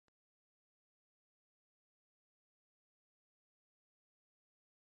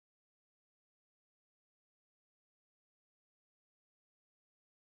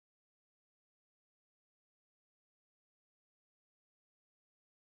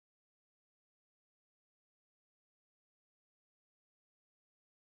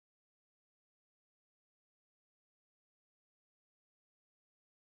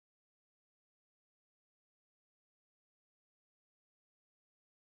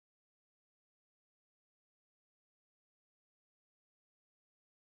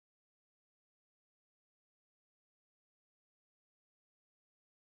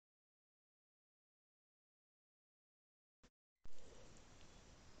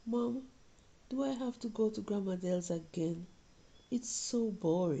Mom, do I have to go to Grandma Dell's again? It's so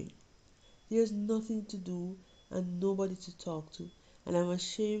boring. There's nothing to do and nobody to talk to, and I'm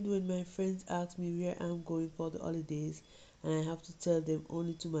ashamed when my friends ask me where I'm going for the holidays and I have to tell them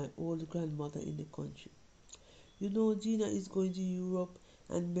only to my old grandmother in the country. You know, Gina is going to Europe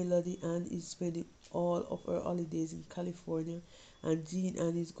and Melody Ann is spending all of her holidays in California and Jean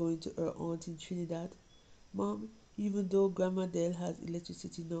Ann is going to her aunt in Trinidad. Mom, even though Grandma Dell has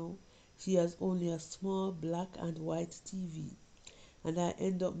electricity now, she has only a small black and white TV and I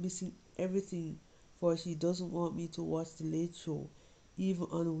end up missing everything for she doesn't want me to watch the late show even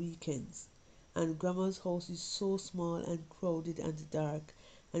on weekends. And Grandma's house is so small and crowded and dark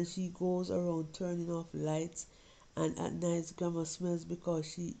and she goes around turning off lights and at night Grandma smells because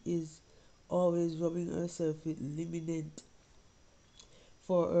she is always rubbing herself with liniment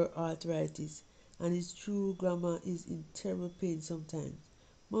for her arthritis. And it's true Grandma is in terrible pain sometimes.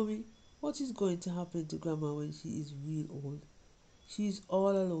 Mommy, what is going to happen to Grandma when she is real old? She's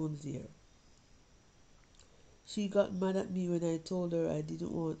all alone there. She got mad at me when I told her I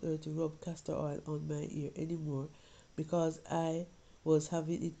didn't want her to rub castor oil on my ear anymore because I was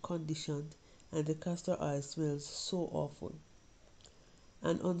having it conditioned and the castor oil smells so awful.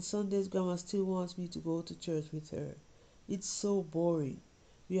 And on Sundays, Grandma still wants me to go to church with her. It's so boring.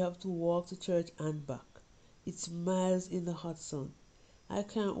 We have to walk to church and back. It's miles in the hot sun. I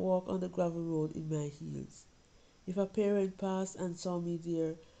can't walk on the gravel road in my heels. If a parent passed and saw me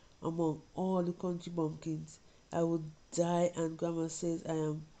there among all the country bumpkins, I would die and Grandma says I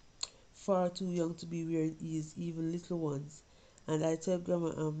am far too young to be wearing heels, even little ones. And I tell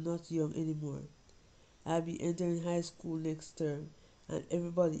Grandma I'm not young anymore. I'll be entering high school next term and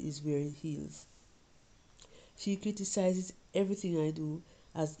everybody is wearing heels. She criticizes everything I do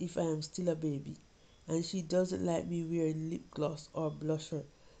as if I am still a baby. And she doesn't like me wearing lip gloss or blusher,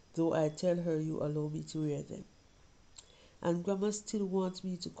 though I tell her you allow me to wear them. And Grandma still wants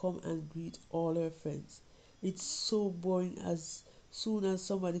me to come and greet all her friends. It's so boring as soon as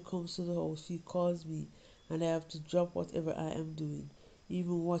somebody comes to the house, she calls me and I have to drop whatever I am doing,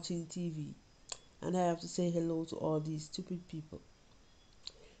 even watching TV, and I have to say hello to all these stupid people.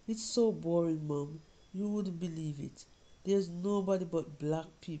 It's so boring, Mom. You wouldn't believe it. There's nobody but black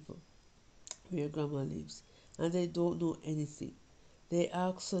people where Grandma lives, and they don't know anything. They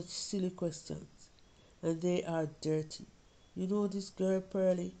ask such silly questions, and they are dirty. You know this girl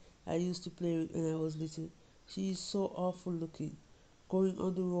Pearlie I used to play with when I was little? She is so awful looking, going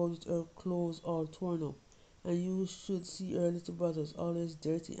on the road with her clothes all torn up, and you should see her little brothers always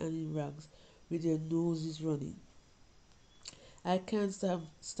dirty and in rags with their noses running. I can't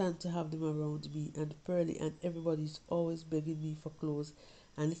stand to have them around me, and Pearlie and everybody is always begging me for clothes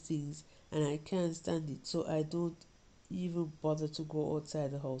and things, and I can't stand it, so I don't even bother to go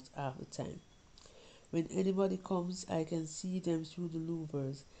outside the house half the time. When anybody comes, I can see them through the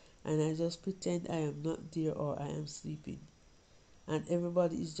louvers, and I just pretend I am not there or I am sleeping. And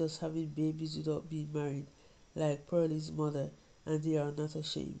everybody is just having babies without being married, like Pearlie's mother, and they are not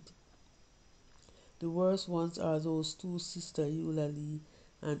ashamed. The worst ones are those two sisters, Eulalie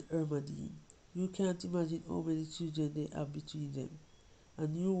and Ermadine. You can't imagine how many children they have between them. A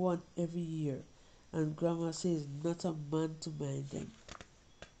new one every year, and Grandma says not a man to mind them.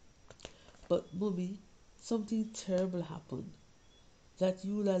 But, Mummy, something terrible happened. That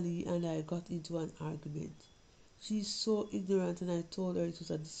Eulalie and I got into an argument. She's so ignorant, and I told her it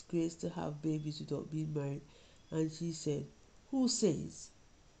was a disgrace to have babies without being married. And she said, "Who says?"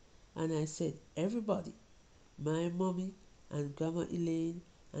 And I said, "Everybody. My mommy and Grandma Elaine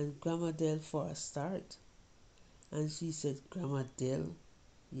and Grandma Dell for a start." And she said, "Grandma Dell?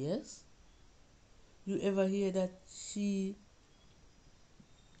 Yes? You ever hear that she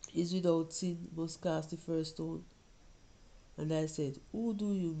is without sin must cast the first stone?" And I said, "Who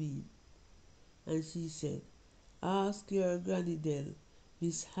do you mean?" And she said, "Ask your Granny Dell,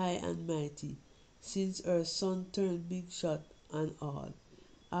 Miss High and Mighty, since her son turned big shot and all.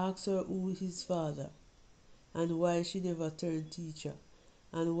 Ask her who his father, and why she never turned teacher,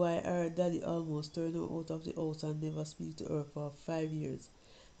 and why her daddy almost turned her out of the house and never speak to her for 5 years,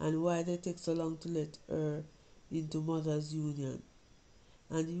 and why they take so long to let her into Mother's Union."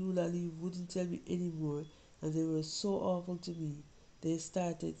 And Eulalie wouldn't tell me anymore, and they were so awful to me. They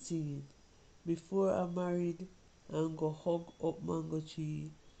started singing, "Before I'm married and go hug up mango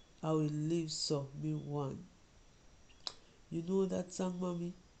tree, I will live so me one." You know that song,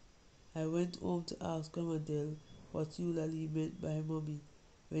 Mommy? I went home to ask Grandma Dell what Eulalie meant by Mommy.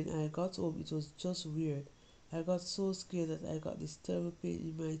 When I got home, it was just weird. I got so scared that I got this terrible pain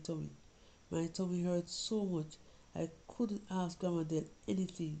in my tummy. My tummy hurt so much I couldn't ask Grandma Dale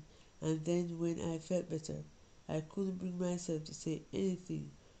anything, and then when I felt better, I couldn't bring myself to say anything,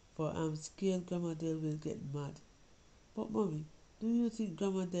 for I'm scared Grandma Dale will get mad. But mommy, do you think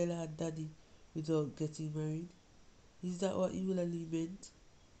Grandma Dale had daddy without getting married? Is that what Eulalie meant?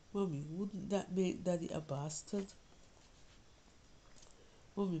 Mommy, wouldn't that make daddy a bastard?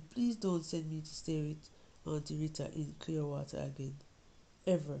 Mommy, please don't send me to stay with Auntie Rita in Clearwater again.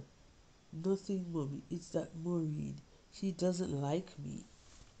 Ever. Nothing, mommy. It's that Maureen. She doesn't like me.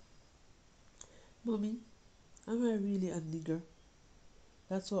 Mommy, am I really a nigger?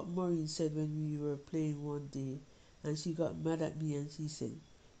 That's what Maureen said when we were playing one day, and she got mad at me and she said,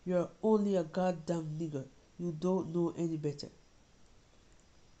 "You're only a goddamn nigger. You don't know any better."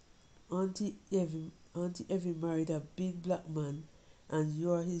 Auntie Evie married a big black man, and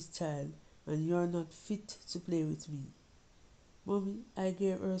you're his child, and you're not fit to play with me. Mommy, I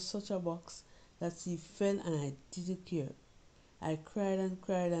gave her such a box that she fell and I didn't care. I cried,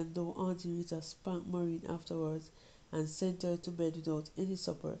 and though Auntie Rita spanked Maureen afterwards and sent her to bed without any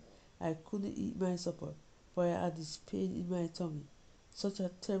supper, I couldn't eat my supper, for I had this pain in my tummy, such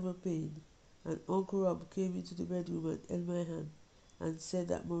a terrible pain. And Uncle Rob came into the bedroom and held my hand and said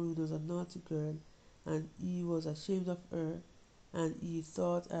that Maureen was a naughty girl and he was ashamed of her and he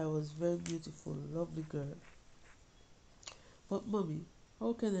thought I was very beautiful, lovely girl. But mommy,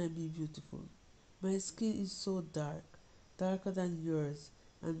 how can I be beautiful? My skin is so dark, darker than yours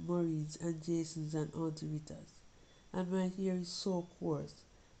and Maureen's and Jason's and Auntie Rita's. And my hair is so coarse,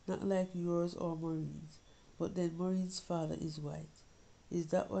 not like yours or Maureen's. But then Maureen's father is white. Is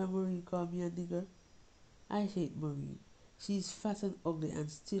that why Maureen called me a nigger? I hate Maureen. She's fat and ugly and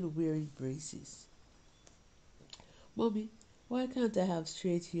still wearing braces. Mommy, why can't I have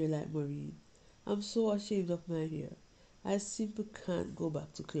straight hair like Maureen? I'm so ashamed of my hair. I simply can't go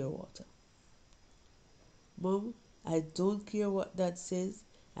back to Clearwater. Mom, I don't care what Dad says.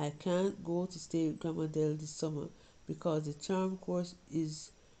 I can't go to stay with Grandma Dell this summer because the charm course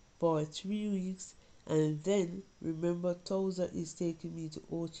is for 3 weeks, and then remember Towser is taking me to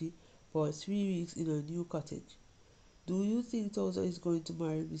Ochi for 3 weeks in a new cottage. Do you think Towser is going to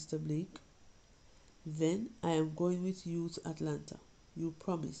marry Mr. Blake? Then I am going with you to Atlanta. You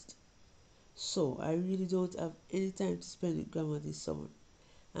promised. So I really don't have any time to spend with Grandma this summer.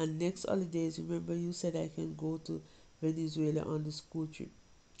 And next holidays, remember you said I can go to Venezuela on the school trip.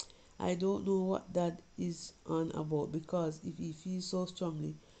 I don't know what Dad is on about because if he feels so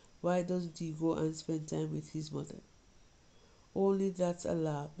strongly, why doesn't he go and spend time with his mother? Only that's a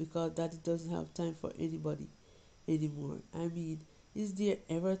laugh because Daddy doesn't have time for anybody anymore. I mean, is there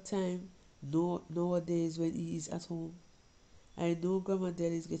ever time nowadays when he is at home? I know Grandma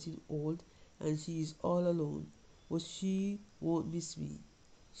Dell is getting old and she is all alone, but she won't miss me.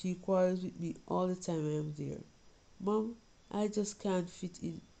 She quarrels with me all the time I am there. Mom, I just can't fit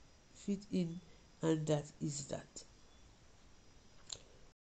in, and that is that.